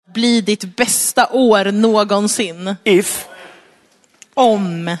bli ditt bästa år någonsin.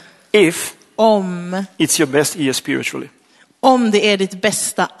 Om it's your best year spiritually. Om det är ditt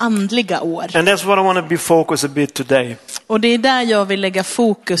bästa andliga år. And that's what I want to be focused a bit today. Och det är där jag vill lägga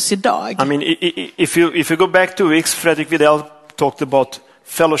fokus idag. I mean, if you go back 2 weeks, Fredrik Vidal talked about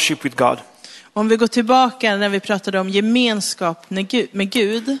fellowship with God. Om vi går tillbaka när vi pratade om gemenskap med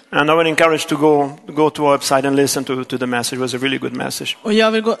Gud. And I would encourage to go to our website and listen to the message. It was a really good message. Och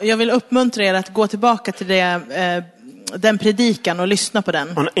jag vill uppmuntra er att gå tillbaka till den predikan och lyssna på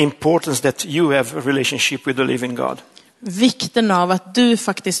den. On importance that you have a relationship with the living God. Vikten av att du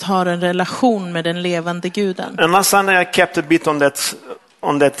faktiskt har en relation med den levande Guden. And last Sunday I kept a bit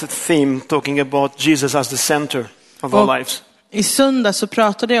on that theme, talking about Jesus as the center of our lives. I söndag så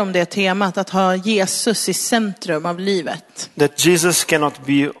pratade jag om det temat, att ha Jesus i centrum av livet. That Jesus cannot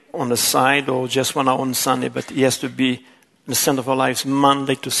be on the side or just one hour on Sunday, but he has to be the center of our lives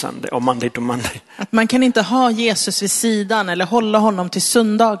Monday to Sunday or Monday to Monday. Att man kan inte ha Jesus vid sidan eller hålla honom till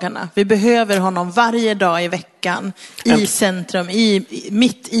söndagarna. Vi behöver honom varje dag i veckan i centrum,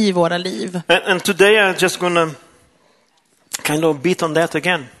 mitt i våra liv. And today I'm just gonna kind of beat on that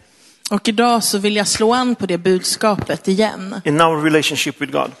again. Och idag så vill jag slå an på det budskapet igen. In our relationship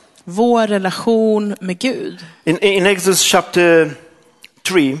with God. Vår relation med Gud. In Exodus chapter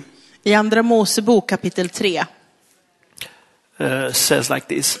 3. I andra Mosebok kapitel 3. Says like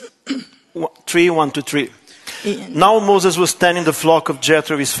this. 3:1-3. Now Moses was standing the flock of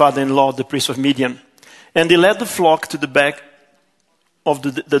Jethro, his father-in-law, the priest of Midian. And he led the flock to the back of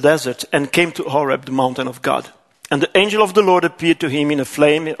the desert and came to Horeb, the mountain of God. And the angel of the Lord appeared to him in a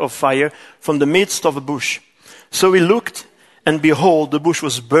flame of fire from the midst of a bush. So he looked, and behold, the bush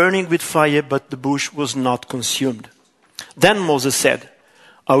was burning with fire, but the bush was not consumed. Then Moses said,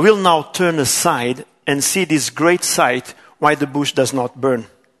 I will now turn aside and see this great sight, why the bush does not burn.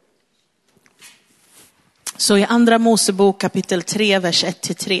 Så i andra Mosebok kapitel 3, vers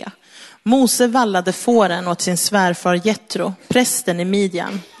 1-3. Mose vallade fåren åt sin svärfar Jetro, prästen i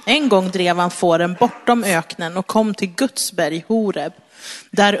Midjan. En gång drev han fåren bortom öknen och kom till Guds berg Horeb.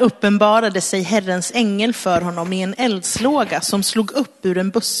 Där uppenbarade sig Herrens ängel för honom i en eldslåga som slog upp ur en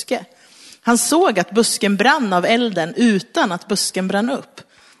buske. Han såg att busken brann av elden utan att busken brann upp.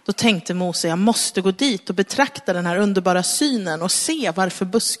 Då tänkte Mose, jag måste gå dit och betrakta den här underbara synen och se varför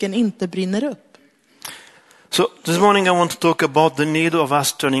busken inte brinner upp. So this morning I want to talk about the need of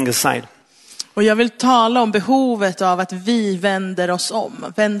us turning aside. Och jag vill tala om behovet av att vi vänder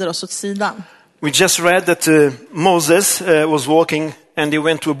oss åt sidan. We just read that Moses was walking and he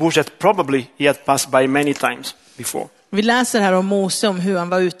went to a bush that probably he had passed by many times before. Vi läser här om Mose, om hur han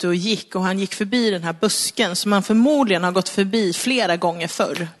var ute och han gick förbi den här busken som han förmodligen har gått förbi flera gånger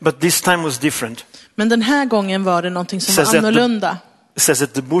förr. But this time was different. Men den här gången var det någonting som var annorlunda. It says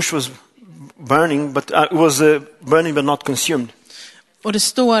that the bush was burning, but it was burning but not consumed. Och det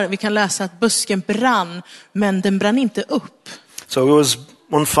står, vi kan läsa att busken brann, men den brann inte upp. So it was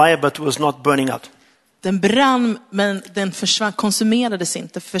on fire but it was not burning out. Den brann, men den konsumerades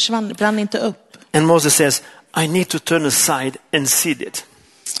inte, brann inte upp. And Moses says, I need to turn aside and see it.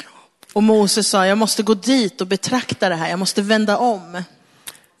 Och Moses sa, jag måste gå dit och betrakta det här, jag måste vända om.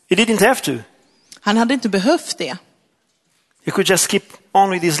 He didn't have to. Han hade inte behövt det. He could just keep on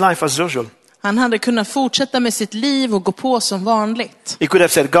with his life as usual. Han hade kunnat fortsätta med sitt liv och gå på som vanligt. He could have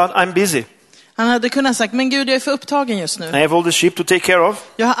said, God, I'm busy. Han hade kunnat sagt, men Gud, jag är för upptagen just nu. I have all the sheep to take care of.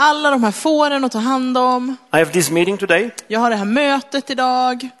 Jag har alla de här fåren att ta hand om. I have this meeting today. Jag har det här mötet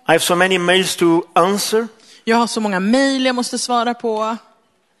idag. I have so many mails to answer. Jag har så många mejl jag måste svara på.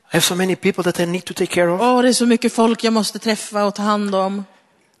 I have so many people that I need to take care of. Det är så mycket folk jag måste träffa och ta hand om.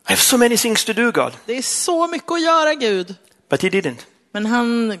 I have so many things to do, God. Det är så mycket att göra, Gud. But he didn't. Men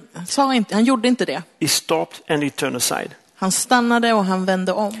han gjorde inte det. He stopped and he turned aside. Han stannade och han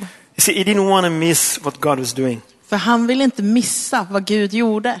vände om. You see, he didn't want to miss what God was doing. För han ville inte missa vad Gud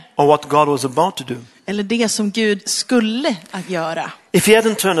gjorde. Or what God was about to do. Eller det som Gud skulle att göra. If he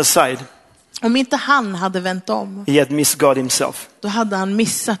hadn't turned aside, om inte han hade vänt om, he had missed God himself. Då hade han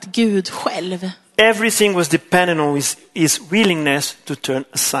missat Gud själv. Everything was dependent on his willingness to turn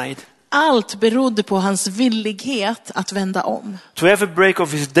aside. Allt berodde på hans villighet att vända om. To have a break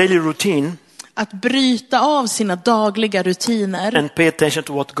of his daily routine. Att bryta av sina dagliga rutiner. And pay attention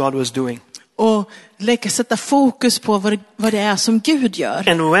to what God was doing. Och sätta fokus på vad det är som Gud gör.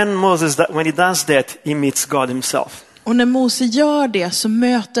 And when he does that, he meets God himself. Och när Mose gör det så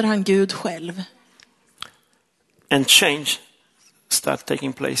möter han Gud själv. And change start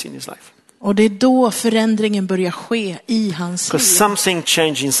taking place in his life. Och det är då förändringen börjar ske i hans liv. Because something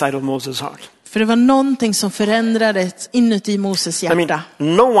changed inside of Moses' heart. För det var någonting som förändrades inuti Moses hjärta. I mean,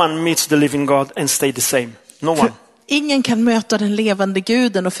 no one meets the living God and stay the same. No one. För ingen kan möta den levande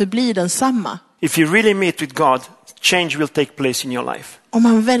guden och förbli densamma. If you really meet with God, change will take place in your life. Om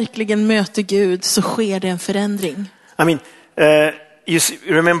man verkligen möter Gud så sker det en förändring. I mean, you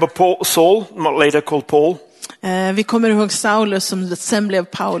remember Saul, later called Paul? Vi kommer ihåg Saulus som sen blev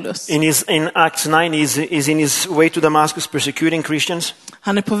Paulus. In Acts 9, he's in his way to Damascus persecuting Christians.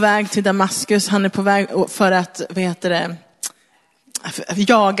 Han är på väg till Damaskus. Han är på väg för att,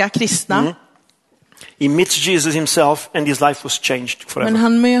 jaga kristna. Mm. He meets Jesus himself and his life was changed forever. Men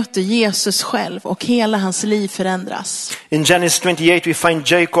han möter Jesus själv och hela hans liv förändras. In Genesis 28 we find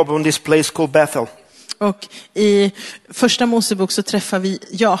Jacob on this place called Bethel. Och i första Mosebok så träffar vi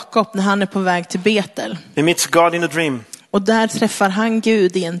Jakob när han är på väg till Betel. He meets God in a dream. Och där träffar han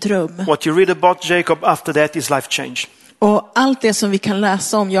Gud i en dröm. What you read about Jacob after that is life change. Och allt det som vi kan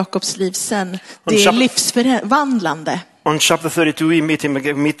läsa om Jakobs liv sen, det är livsförvandlande. On chapter 32 we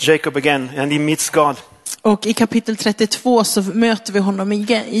meet Jacob again and he meets God. Och i kapitel 32 så möter vi honom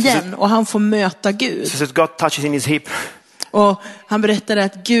igen och han får möta Gud. So that God touches in his hip. Och han berättade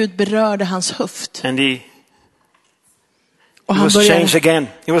att Gud berörde hans höft. And he han was changed again.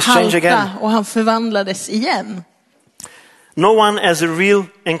 He was changed again. Och han förvandlades igen. No one has a real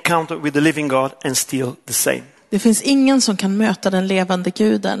encounter with the living God and still the same. Det finns ingen som kan möta den levande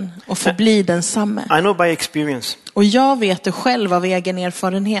guden och förbli densamme. I know by experience. Och jag vet det själv av egen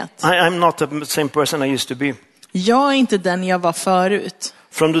erfarenhet. I'm not the same person I used to be. Jag är inte den jag var förut.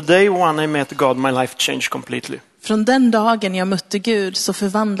 From the day one I met God, my life changed completely. Från den dagen jag mötte Gud så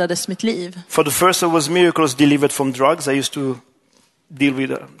förvandlades mitt liv. For the first it was miracles delivered from drugs. I used to deal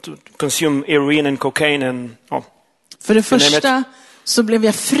with to consume heroin and cocaine and För det första så blev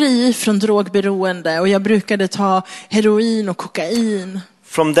jag fri från drogberoende och jag brukade ta heroin och kokain.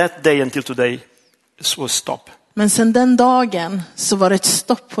 From that day until today it was stop. Men sen den dagen så var det ett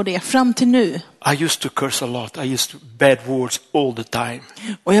stopp på det fram till nu. I used to curse a lot. I used to bad words all the time.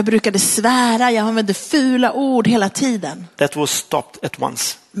 Och jag brukade svära, jag använde fula ord hela tiden. That was stopped at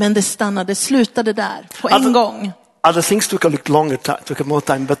once. Men det slutade där på en gång. Other things took a little longer took a more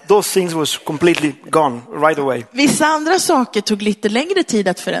time, but those things was completely gone right away. Vissa andra saker tog lite längre tid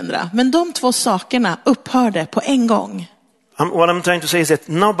att förändra, men de två sakerna upphörde på en gång. What I'm trying to say is that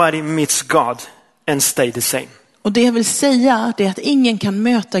nobody meets God and stay the same. Och det jag vill säga är att ingen kan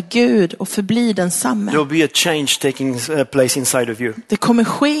möta Gud och förbli densamme. There will be a change taking place inside of you. Det kommer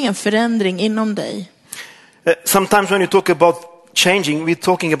ske en förändring inom dig. Sometimes when you talk about changing, we're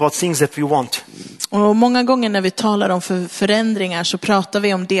talking about things that we want. Och många gånger när vi talar om förändringar så pratar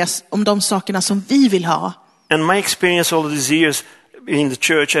vi om de sakerna som vi vill ha. And my experience all of these years in the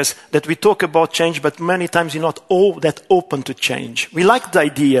church is that we talk about change, but many times we're not all that open to change. We like the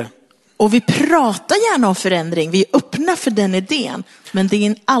idea. Och vi pratar gärna om förändring, vi är öppna för den idén, men det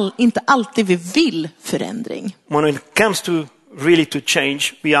är inte alltid vi vill förändring. When it comes to really to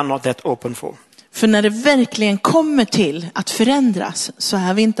change, we are not that open for. För när det verkligen kommer till att förändras så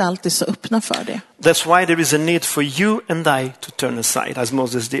är vi inte alltid så öppna för det. That's why there is a need for you and I to turn aside, as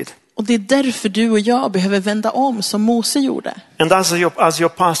Moses did. Och det är därför du och jag behöver vända om som Mose gjorde. And as your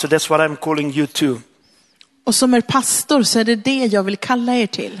pastor, that's what I'm calling you to. Och som er pastor så är det jag vill kalla er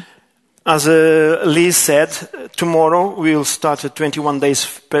till. As Liz said, tomorrow we will start a 21 days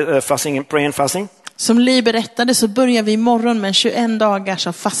fasting and prayer and fasting. Som Li berättade så börjar vi imorgon med 21 dagars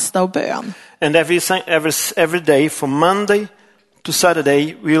av fasta och bön. And every day from Monday to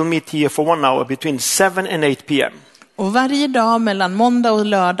Saturday we'll meet here for 1 hour between 7 and 8 p.m. Och varje dag mellan måndag och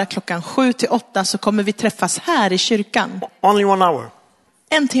lördag klockan 7 till 8 så kommer vi träffas här i kyrkan. Only 1 hour.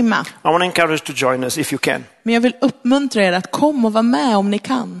 1 timme. I want to encourage you to join us if you can. Men jag vill uppmuntra er att komma och vara med om ni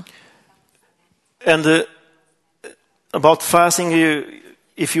kan. And about fasting,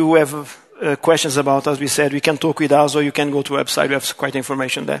 if you have questions about us, we said we can talk with us or you can go to our website. We have quite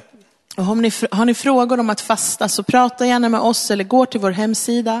information there. Och har ni frågor om att fasta så prata gärna med oss eller gå till vår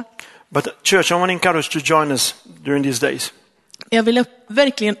hemsida. But church, I want to encourage you to join us during these days. Jag vill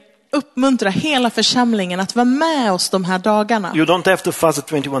verkligen uppmuntra hela församlingen att vara med oss de här dagarna. You don't have to fast at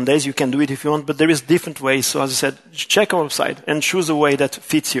 21 days. You can do it if you want, but there is different ways. So as I said, check our website and choose a way that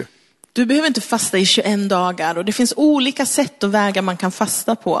fits you. Du behöver inte fasta i 21 dagar och det finns olika sätt och vägar man kan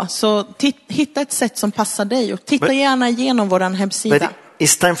fasta på. Så hitta ett sätt som passar dig och titta gärna igenom våran hemsida. But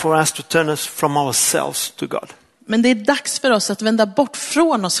it's time for us to turn us from ourselves to God. Men det är dags för oss att vända bort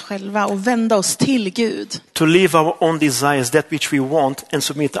från oss själva och vända oss till Gud. To leave our own desires, that which we want, and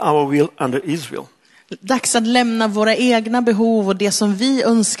submit our will under His will. Dags att lämna våra egna behov och det som vi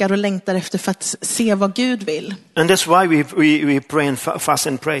önskar och längtar efter för att se vad Gud vill. And that's why we pray and fast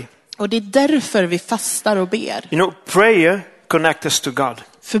and pray. Och det är därför vi fastar och ber. You know, prayer connects us to God.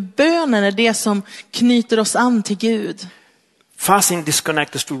 För bönen är det som knyter oss an till Gud. Fasting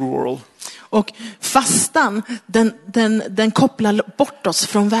disconnects us to the world. Och fastan, den kopplar bort oss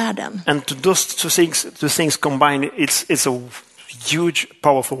från världen. And to those two things combined, it's a huge,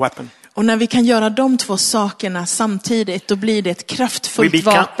 powerful weapon. Och när vi kan göra de två sakerna samtidigt, då blir det ett kraftfullt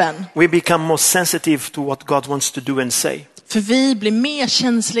vapen. We become more sensitive to what God wants to do and say. För vi blir mer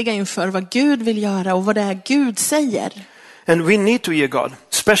känsliga inför vad Gud vill göra och vad det är Gud säger. And we need to hear God,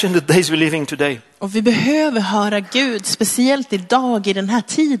 especially in the days we're living today. Och vi behöver höra Gud, speciellt idag i den här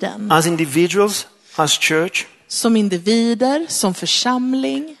tiden. As individuals, as church, som individer, som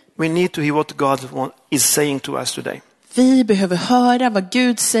församling. We need to hear what God is saying to us today. Vi behöver höra vad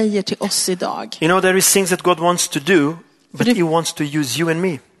Gud säger till oss idag. You know, there is things that God wants to do, but he wants to use you and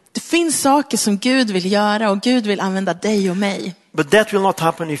me. Det finns saker som Gud vill göra och Gud vill använda dig och mig. But that will not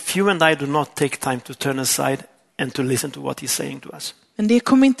happen if you and I do not take time to turn aside and to listen to what he's saying to us. Men det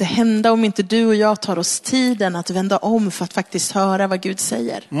kommer inte hända om inte du och jag tar oss tiden att vända om för att faktiskt höra vad Gud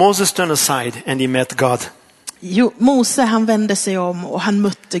säger. Moses turned aside and he met God. Mose, han vände sig om och han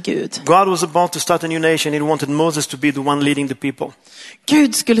mötte Gud. God was about to start a new nation. He wanted Moses to be the one leading the people.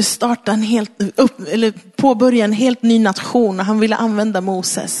 Gud skulle starta påbörja en helt ny nation och han ville använda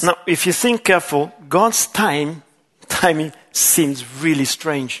Moses. Now, if you think careful, God's timing seems really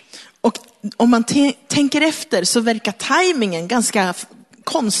strange. Och om man tänker efter så verkar timingen ganska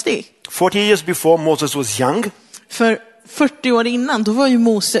konstig. 40 years before, Moses was young. För 40 år innan, då var ju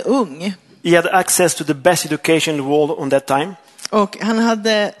Mose ung. He had access to the best education in the world on that time. Och han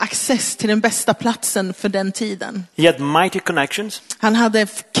hade access till den bästa platsen för den tiden. He had mighty connections. Han hade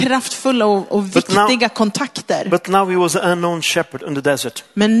kraftfulla och viktiga kontakter. But now he was an unknown shepherd in the desert.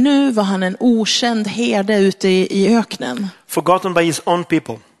 Men nu var han en okänd herde ute i öknen. Forgotten by his own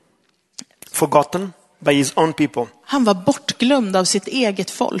people. Forgotten by his own people. Han var bortglömd av sitt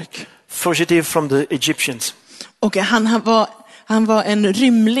eget folk. Fugitive from the Egyptians. Och han var en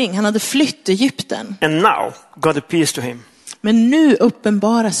rymling. Han hade flytt Egypten. And now God appears to him. Men nu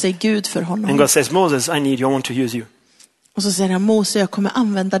uppenbarar sig Gud för honom. And God says, Moses, I need you. I want to use you. Och så säger han, Mose, jag kommer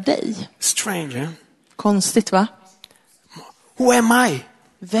använda dig. Strange, eh? Konstigt, va? Who am I?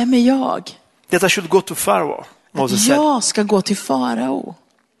 Vem är jag? That I should go to Pharaoh, Moses said. Jag ska gå till farao.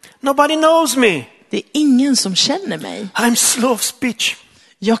 Nobody knows me. Det är ingen som känner mig. I'm slow of speech.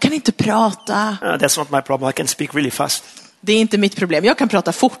 Jag kan inte prata. That's not my problem. I can speak really fast. Det är inte mitt problem. Jag kan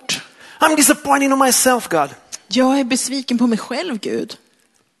prata fort. I'm disappointed in myself, God. Jag är besviken på mig själv, Gud.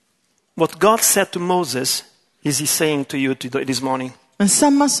 What God said to Moses is he saying to you this morning. Men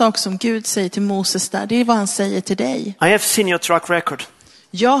samma sak som Gud säger till Moses där, det är vad han säger till dig. I have seen your track record.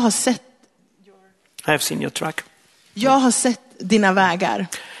 Jag har sett Jag har sett dina vägar.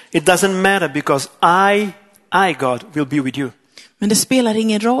 It doesn't matter because I God will be with you. Men det spelar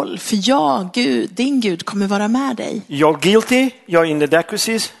ingen roll, för jag, Gud, din Gud kommer vara med dig. You're guilty, you're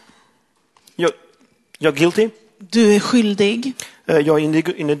inadequacies. You're guilty. Du är skyldig.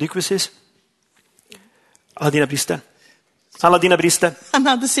 You're inadequacies. Alla dina brister. Han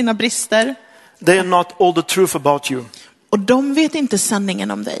hade sina brister. They are not all the truth about you. Och de vet inte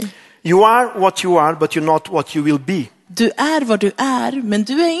sanningen om dig. You are what you are, but you're not what you will be. Du är vad du är, men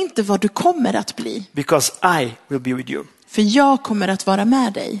du är inte vad du kommer att bli. Because I will be with you. För jag kommer att vara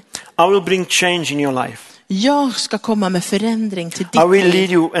med dig. I will bring change in your life. Jag ska komma med förändring till ditt I will liv.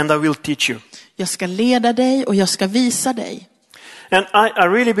 lead you and I will teach you. Jag ska leda dig och jag ska visa dig. And I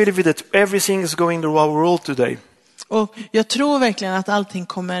really believe that everything is going to our world today. Och jag tror verkligen att allting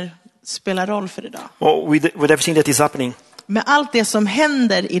kommer spela roll för idag. With everything that is happening. Med allt det som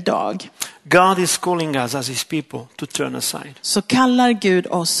händer idag. God is calling us as his people to turn aside. Så kallar Gud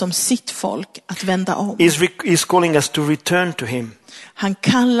oss som sitt folk att vända om. He's calling us to return to him. Han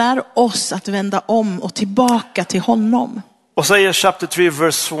kallar oss att vända om och tillbaka till honom. Hosea chapter 3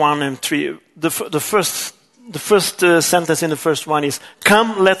 verse 1 and 3. The first sentence in the first one is,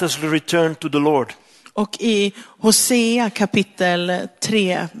 come, let us return to the Lord. Och i Hosea kapitel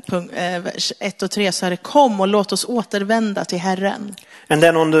 3, vers 1 och 3 så är det, kom och låt oss återvända till Herren. And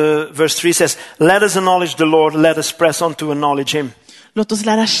then on the verse 3 says, let us acknowledge the Lord, let us press on to acknowledge him. Låt oss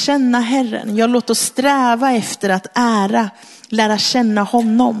lära känna Herren. Ja, låt oss sträva efter att lära känna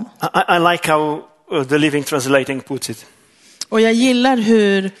honom. I like how the Living Translating puts it. Och jag gillar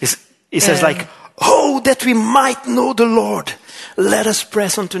hur it says like, oh, that we might know the Lord. Let us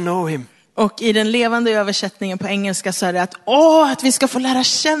press on to know him. Och i den levande översättningen på engelska så är det att vi ska få lära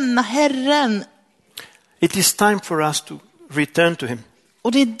känna Herren. It is time for us to return to him.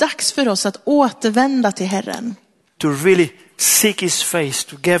 Och det är dags för oss att återvända till Herren. To really seek his face,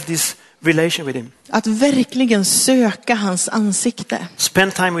 to get this relation with him. Att verkligen söka hans ansikte.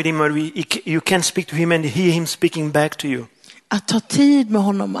 Spend time with him where you can speak to him and hear him speaking back to you. Att ta tid med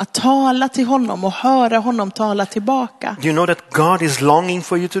honom, att tala till honom och höra honom tala tillbaka. Do you know that God is longing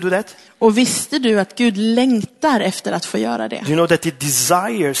for you to do that? Och visste du att Gud längtar efter att få göra det? Do you know that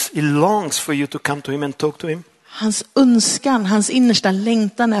he longs for you to come to him and talk to him? Hans önskan, hans innersta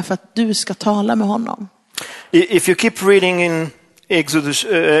längtan är för att du ska tala med honom. If you keep reading in Exodus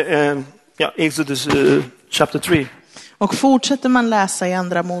chapter 3. Och fortsätter man läsa i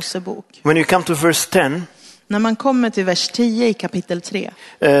andra Mosebok. When you come to verse 10. När man kommer till vers 10 i kapitel 3.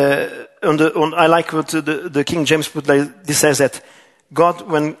 I like what the King James put like this, says that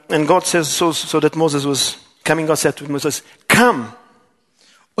when God says so that Moses was coming, God said to Moses, come.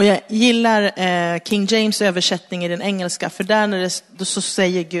 Och jag gillar King James översättning i den engelska, för där när det så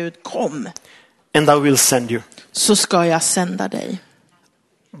säger Gud kom. And I will send you. Så ska jag sända dig.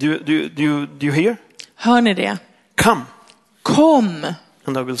 Do you hear? Hör ni det? Come. Kom.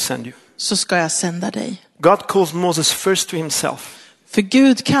 And I will send you. Så ska jag sända dig. God calls Moses first to himself. För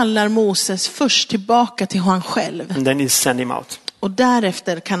Gud kallar Moses först tillbaka till han själv. And then he send him out. Och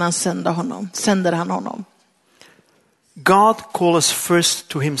därefter kan han sänder han honom. God calls us first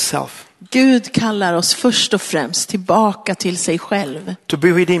to himself. Gud kallar oss först och främst tillbaka till sig själv. To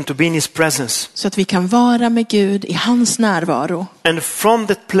be with him, to be in his presence. Så att vi kan vara med Gud i hans närvaro. And from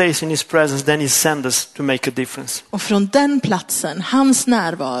that place in his presence, then he sends us to make a difference. Och från den platsen, hans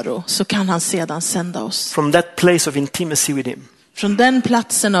närvaro, så kan han sedan sända oss. From that place of intimacy with him. Från den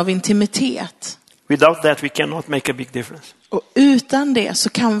platsen av intimitet. Without that we cannot make a big difference. Och utan det så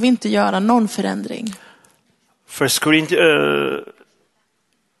kan vi inte göra någon förändring. 1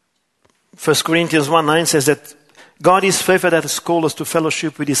 Corinthians 1:9 says that God is faithful that has called us to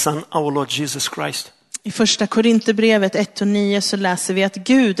fellowship with his son, our Lord Jesus Christ. I första Korinthierbrevet 1:9 så läser vi att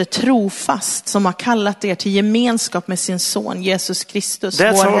Gud är trofast som har kallat er till gemenskap med sin son Jesus Kristus,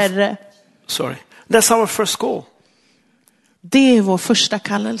 vår Herre. That's our first call. Det är vår första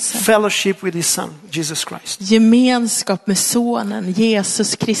kallelse. Fellowship with his son, Jesus Christ. Gemenskap med sonen,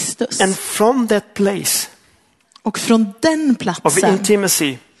 Jesus Kristus. And from that place, och från den platsen of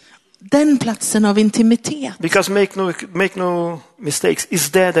intimacy, den platsen av intimitet. Because make no mistakes,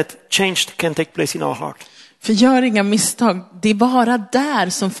 is there that change can take place in our heart. För gör inga misstag, det är bara där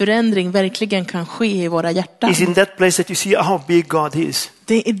som förändring verkligen kan ske i våra hjärtan. Is in that place that you see how big God is.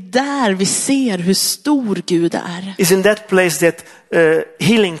 Det är där vi ser hur stor Gud är. Is in that place that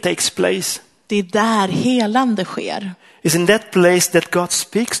healing takes place. Det är där helande sker. Is in that place that God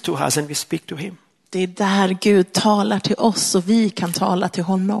speaks to us and we speak to him. Det är där Gud talar till oss och vi kan tala till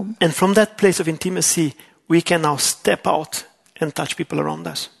honom. And from that place of intimacy we can now step out and touch people around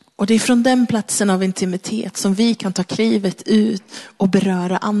us. Och det är från den platsen av intimitet som vi kan ta klivet ut och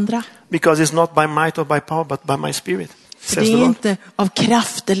beröra andra. Because it's not by might or by power but by my spirit. Det är inte av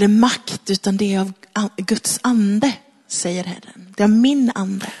kraft eller makt utan det är av Guds ande, säger Herren. Det är min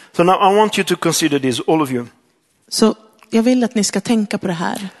ande. So now I want you to consider this, all of you. Så jag vill att ni ska tänka på det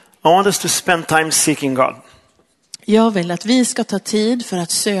här. I want us to spend time seeking God. Jag vill att vi ska ta tid för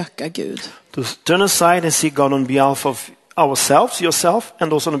att söka Gud. To turn aside and seek God on behalf of ourselves, yourself,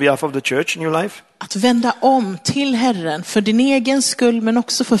 and also on behalf of the church in your life. Att vända om till Herren för din egen skull men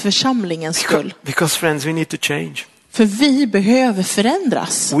också för församlingens skull. Because friends, we need to change. För vi behöver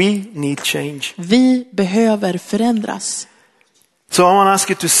förändras. We need change. Vi behöver förändras. So I want to ask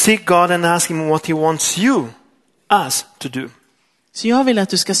you to seek God and ask him what he wants us to do. Så jag vill att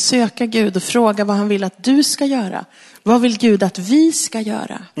du ska söka Gud och fråga vad han vill att du ska göra. Vad vill Gud att vi ska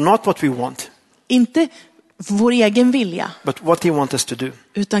göra? Not what we want. Inte vår egen vilja. But what he wants us to do.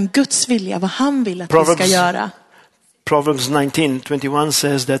 Utan Guds vilja, vad han vill att vi ska göra. Proverbs 19:21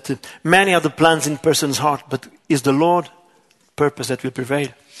 says that many are the plans in person's heart, but is the Lord purpose that will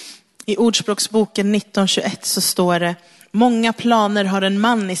prevail. I Ordspråksboken 19:21 så står det: många planer har en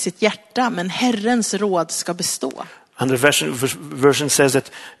man i sitt hjärta, men Herrens råd ska bestå. And the version says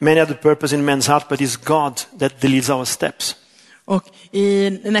that many are the purpose in man's heart, but it's God that leads our steps. Och i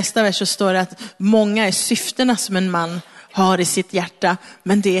nästa vers så står det att många är syftena som en man har i sitt hjärta,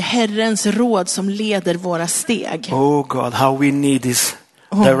 men det är Herrens råd som leder våra steg. Oh God, how we need this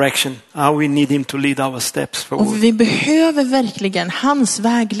direction. How we need him to lead our steps forward. Och vi behöver verkligen hans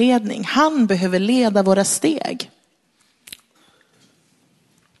vägledning. Han behöver leda våra steg.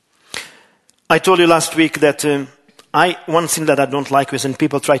 I told you last week that one thing that I don't like is when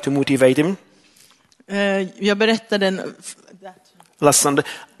people try to motivate him. Jag berättade last Sunday.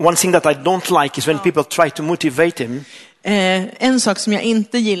 One thing that I don't like is when people try to motivate him. En sak som jag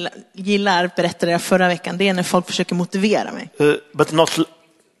inte gillar berättade jag förra veckan, det är när folk försöker motivera mig. But not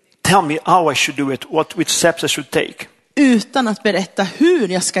tell me how I should do it, which steps I should take. Utan att berätta hur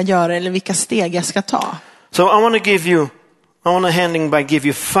jag ska göra eller vilka steg jag ska ta. So I want to give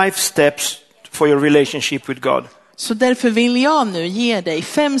you 5 steps for your relationship with God. Så därför vill jag nu ge dig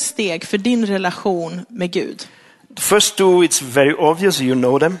 5 steg för din relation med Gud. The first 2, it's very obvious, you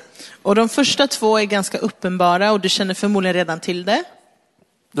know them. Och de första 2 är ganska uppenbara och du känner förmodligen redan till det.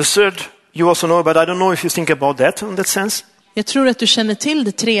 The third, you also know, but I don't know if you think about that in that sense. Jag tror att du känner till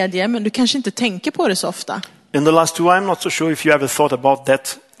det tredje, men du kanske inte tänker på det så ofta. And the last 2, I'm not so sure if you ever thought about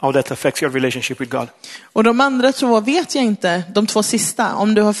that, how that affects your relationship with God. Och de andra 2 vet jag inte, de 2 sista,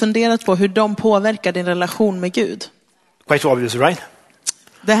 om du har funderat på hur de påverkar din relation med Gud. Quite obvious, right?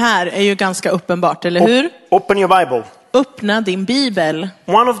 Det här är ju ganska uppenbart, eller hur? Open your Bible. Öppna din bibel.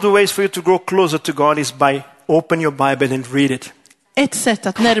 One of the ways for you to grow closer to God is by open your Bible and read it. Ett sätt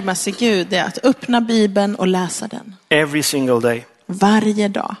att närma sig Gud är att öppna bibeln och läsa den. Every single day. Varje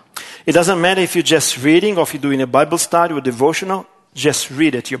dag. It doesn't matter if you're just reading or if you're doing a Bible study or devotional, just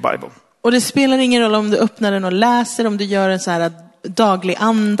read it, your Bible. Och det spelar ingen roll om du öppnar den och läser, om du gör en så här daglig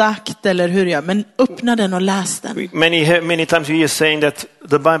andakt eller hur du gör, men öppna den och läs den. Many times we are saying that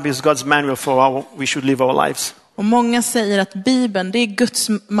the Bible is God's manual for how we should live our lives. Och många säger att Bibeln, det är Guds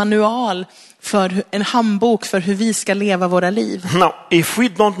manual för en handbok för hur vi ska leva våra liv. Now, if we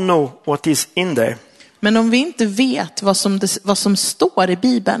don't know what is in there, men om vi inte vet vad som står i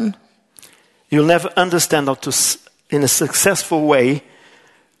Bibeln, you'll never understand how to, in a successful way,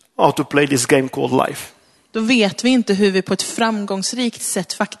 how to play this game called life. Då vet vi inte hur vi på ett framgångsrikt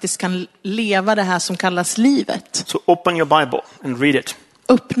sätt faktiskt kan leva det här som kallas livet. So open your Bible and read it.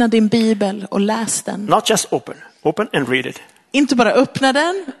 Öppna din bibel och läs den. Not just open and read it. Inte bara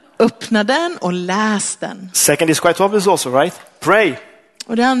öppna den och läs den. Second is quite obvious also, right? Pray.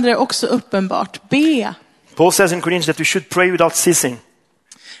 Och det andra är också uppenbart. Be. Paul says in Corinthians that we should pray without ceasing.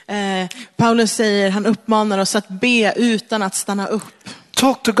 Paulus säger, han uppmanar oss att be utan att stanna upp.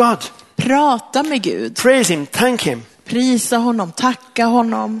 Talk to God. Prata med Gud. Praise him, thank him. Prisa honom, tacka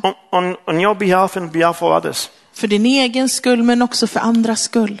honom. On your behalf and behalf of others. För din egen skull men också för andras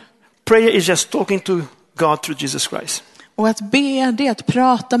skull. Prayer is just talking to God through Jesus Christ. Och att be, det är att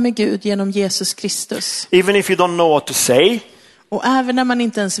prata med Gud genom Jesus Kristus. Even if you don't know what to say. Och även när man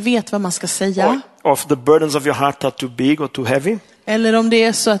inte ens vet vad man ska säga. Or if the burdens of your heart are too big or too heavy. Eller om det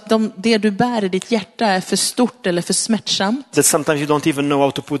är så att det du bär i ditt hjärta är för stort eller för smärtsamt. That sometimes you don't even know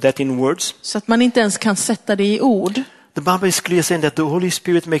how to put that in words. Så att man inte ens kan sätta det i ord. The Bible is clear saying that the Holy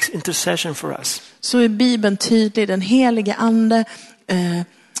Spirit makes intercession for us. Så är Bibeln tydlig, den helige ande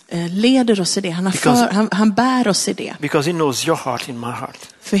leder oss i det. Han bär oss i det. Because he knows your heart in my heart.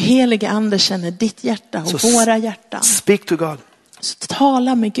 För helige ande känner ditt hjärta och våra hjärtan. Speak to God. Så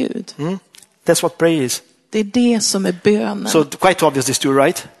tala med Gud. That's what prayer is. Det är det som är bönen. So quite obvious these two,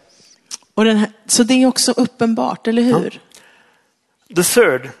 right? Och så det är också uppenbart, eller hur? The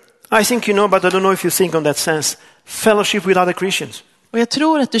third, I think you know, but I don't know if you think on that sense, fellowship with other Christians. Och jag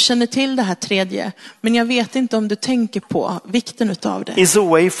tror att du känner till det här tredje, men jag vet inte om du tänker på vikten utav det. Is a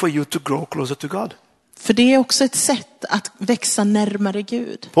way for you to grow closer to God. För det är också ett sätt att växa närmare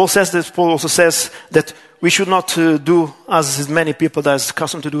Gud. Paul also says that we should not do as many people that is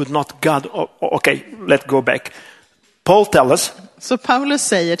accustomed to do it, not God. Okay, let's go back. Paul tells us. Så Paulus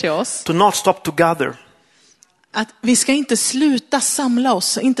säger till oss. To not stop to gather. Att vi ska inte sluta samla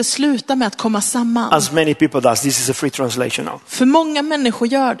oss, inte sluta med att komma samman. As many people does. This is a free translation now. För många människor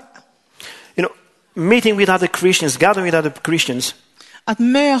gör det. You know, meeting with other Christians, gathering with other Christians. Att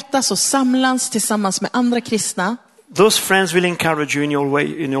mötas och samlas tillsammans med andra kristna. Those friends will encourage you in your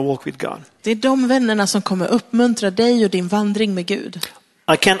way, in your walk with God. Det är de vännerna som kommer uppmuntra dig och din vandring med Gud.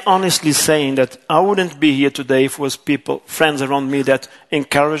 I can honestly say that I wouldn't be here today if it was people, friends around me that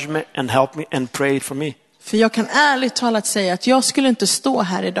encouraged me and helped me and prayed for me. För jag kan ärligt talat säga att jag skulle inte stå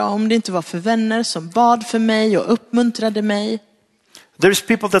här idag om det inte var för vänner som bad för mig och uppmuntrade mig. There is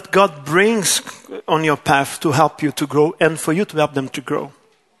people that God brings on your path to help you to grow and for you to help them to grow.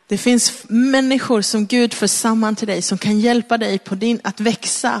 Det finns människor som Gud för samman till dig som kan hjälpa dig på att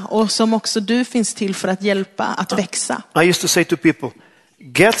växa och som också du finns till för att hjälpa att växa. I used to say to people,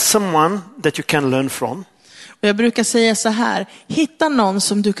 get someone that you can learn from. Och jag brukar säga så här, hitta någon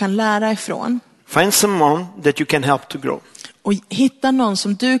som du kan lära ifrån. Find someone that you can help to grow. Och hitta någon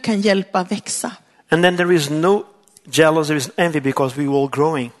som du kan hjälpa växa. And then there is no jealousy, there is envy because we all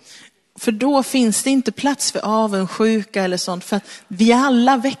growing. För då finns det inte plats för avundsjuka eller sånt, för att vi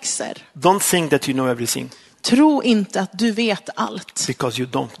alla växer. Don't think that you know everything. Tro inte att du vet allt. Because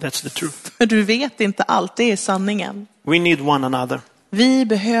you don't. That's the truth. För du vet inte allt, det är sanningen. We need one another. Vi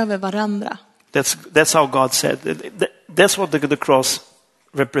behöver varandra. That's how God said. That's what the cross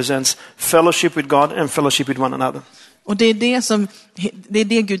represents. Fellowship with God and fellowship with one another. Och det är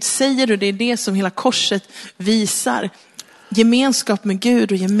det Gud säger, och det är det som hela korset visar. Gemenskap med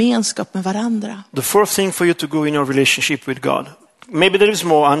Gud och gemenskap med varandra. The fourth thing for you to go in your relationship with God. Maybe there is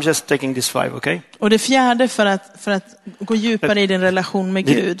more. I'm just taking this 5, okay? Och det fjärde för att gå djupare i din relation med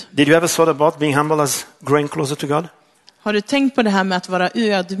Gud. Did you ever thought about being humble as growing closer to God? Har du tänkt på det här med att vara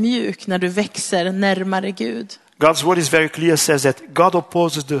ödmjuk när du växer närmare Gud? God's word is very clear, says that God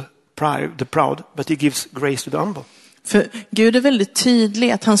opposes the proud, but he gives grace to the humble. För Gud är väldigt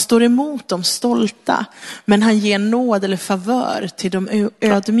tydlig att han står emot de stolta, men han ger nåd eller favör till de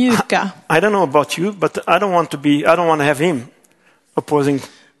ödmjuka. I don't know about you, but I don't want to have him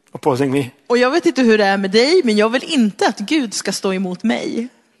opposing me. Och jag vet inte hur det är med dig, men jag vill inte att Gud ska stå emot mig.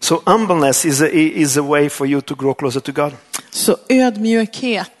 So humbleness is a way for you to grow closer to God. Så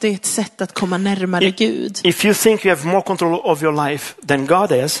ödmjukhet, det är ett sätt att komma närmare Gud. If you think you have more control of your life than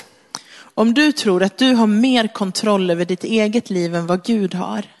God has, om du tror att du har mer kontroll över ditt eget liv än vad Gud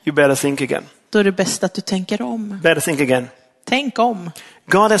har, you better think again. Då är det bäst att du tänker om. Better think again. Tänk om.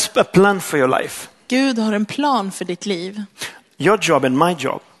 God has a plan for your life. Gud har en plan för ditt liv. Your job and my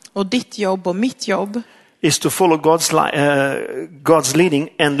job. Och ditt jobb och mitt jobb is to follow God's leading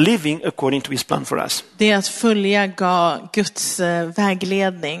and living according to his plan for us. Det är att följa Guds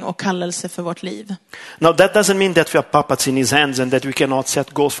vägledning och kallelse för vårt liv. Now that doesn't mean that we are puppets in his hands and that we cannot set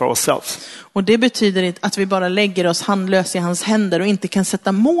goals for ourselves. Och det betyder inte att vi bara lägger oss handlösa i hans händer och inte kan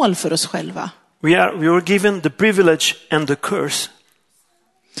sätta mål för oss själva. We were given the privilege and the curse.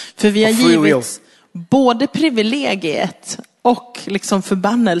 För vi har givits både privilegiet och liksom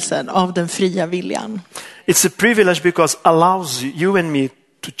förbannelsen av den fria viljan. It's a privilege because it allows you and me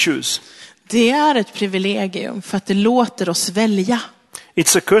to choose. Det är ett privilegium för att det låter oss välja.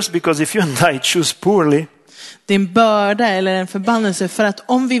 It's a curse because if you and I choose poorly, det är en börda eller en förbannelse för att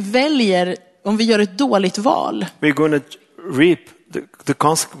om vi gör ett dåligt val, we're going to reap the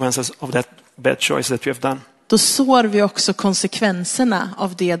consequences of that bad choice that we have done. Då sår vi också konsekvenserna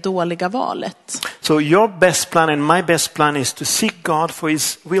av det dåliga valet. So your best plan and my best plan is to seek God for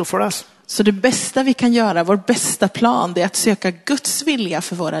his will for us. Så det bästa vi kan göra, vår bästa plan, det är att söka Guds vilja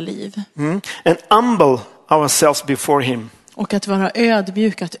för våra liv. And humble ourselves before him. Och att vara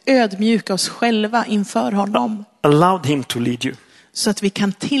ödmjuka, att ödmjuka oss själva inför honom. Allow him to lead you. Så att vi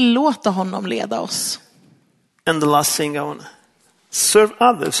kan tillåta honom leda oss. And the last thing I want, serve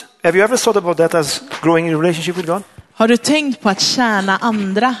others. Have you ever thought about that as growing in relationship with God? Har du tänkt på att tjäna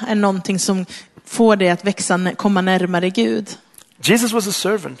andra är någonting som får dig att komma närmare Gud? Jesus was a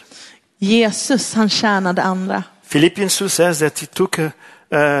servant. Jesus, han tjänade andra. Philippians 2 says that he took a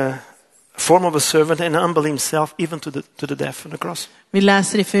form of a servant and humbled himself even to the death on the cross. Vi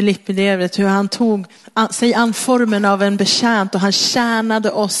läser i Filippibrevet hur han tog sig an formen av en betjänt och han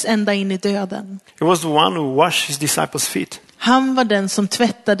tjänade oss ända in i döden. He was the one who washed his disciples' feet. Han var den som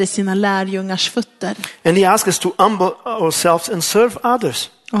tvättade sina lärjungars fötter. And he asks us to humble ourselves and serve others.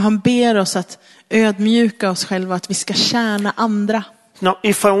 Och han ber oss att ödmjuka oss själva, att vi ska tjäna andra. Now,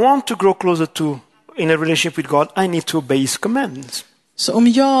 if I want to grow closer in a relationship with God, I need to obey his commands. Så om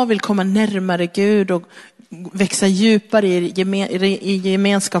jag vill komma närmare Gud och växa djupare i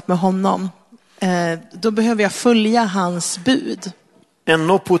gemenskap med honom, då behöver jag följa hans bud. And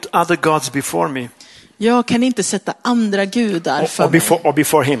not put other gods before me. Jag kan inte sätta andra gudar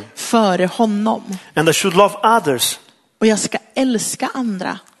before him. Före honom. And I should love others. Och jag ska älska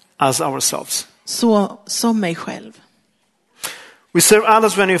andra. As ourselves. Så som mig själv. We serve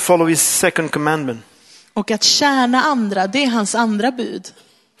others when we follow his second commandment. Och att tjäna andra, det är hans andra bud.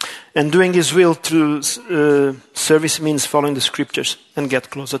 And doing his will through service means following the scriptures and get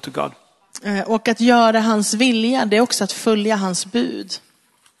closer to God. Och att göra hans vilja, det är också att följa hans bud.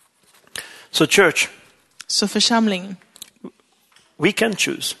 So church. Så församling. We can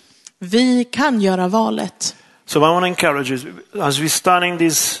choose. Vi kan göra valet. So I want to encourage you as we're starting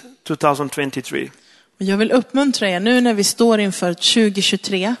this 2023. Jag vill uppmuntra er nu när vi står inför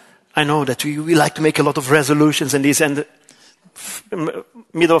 2023. I know that we like to make a lot of resolutions and this and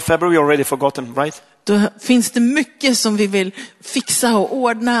middle of February already forgotten, right? Då finns det mycket som vi vill fixa och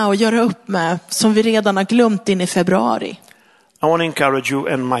ordna och göra upp med som vi redan har glömt in i februari. I want to encourage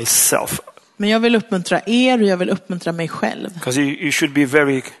you and myself. Men jag vill uppmuntra er och jag vill uppmuntra mig själv. Because you should be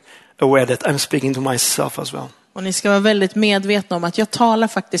very aware that I'm speaking to myself as well. Och ni ska vara väldigt medvetna om att jag talar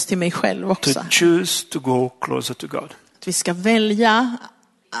faktiskt till mig själv också. To choose to go closer to God. Att vi ska välja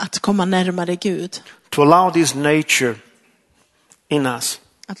att komma närmare Gud. To allow this nature in us.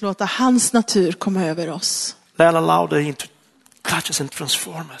 Att låta hans natur komma över oss. Let allow him to touch us and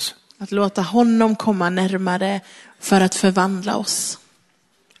transform us. Att låta honom komma närmare för att förvandla oss.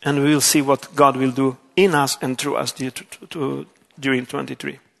 And we will see what God will do in us and through us during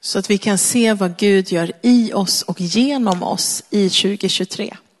 23. Så att vi kan se vad Gud gör i oss och genom oss i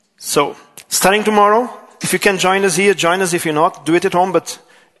 2023. So, starting tomorrow, if you can join us here, join us. If you're not, do it at home. But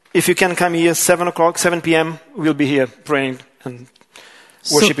if you can come here 7 p.m., we'll be here praying and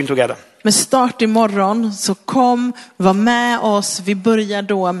worshiping together. Med start imorgon, så var med oss. Vi börjar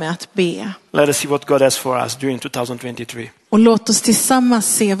då med att be. Let us see what God has for us during 2023. Och låt oss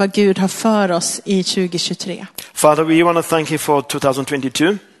tillsammans se vad Gud har för oss i 2023. Father, we want to thank you for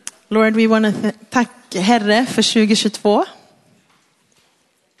 2022. Lord, we want to tacka Herre för 2022.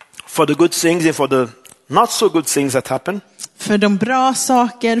 For the good things and for the not so good things that happen. För de bra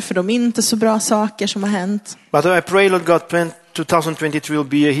saker, för de inte så bra saker som har hänt. But I pray, Lord God, 2023 will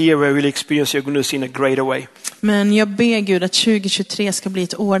be a year where we'll experience your goodness in a greater way. Men jag ber Gud att 2023 ska bli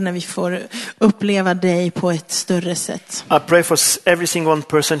ett år när vi får uppleva dig på ett större sätt. I pray for every single one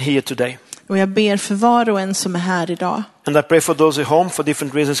person here today. Och jag ber för var och en som är här idag. And I pray for those at home for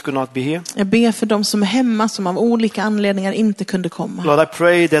different reasons could not be here. Jag ber för de som är hemma som av olika anledningar inte kunde komma. Lord, I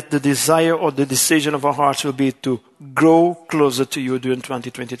pray that the desire or the decision of our hearts will be to grow closer to you during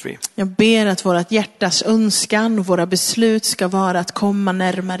 2023. Jag ber att vårt hjärtas önskan och våra beslut ska vara att komma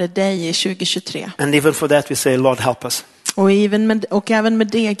närmare dig i 2023. And even for that we say, Lord, help us. Och även med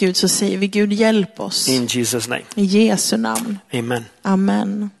det, Gud, så säger vi, Gud, hjälp oss. In Jesus' name. I Jesu namn. Amen.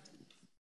 Amen.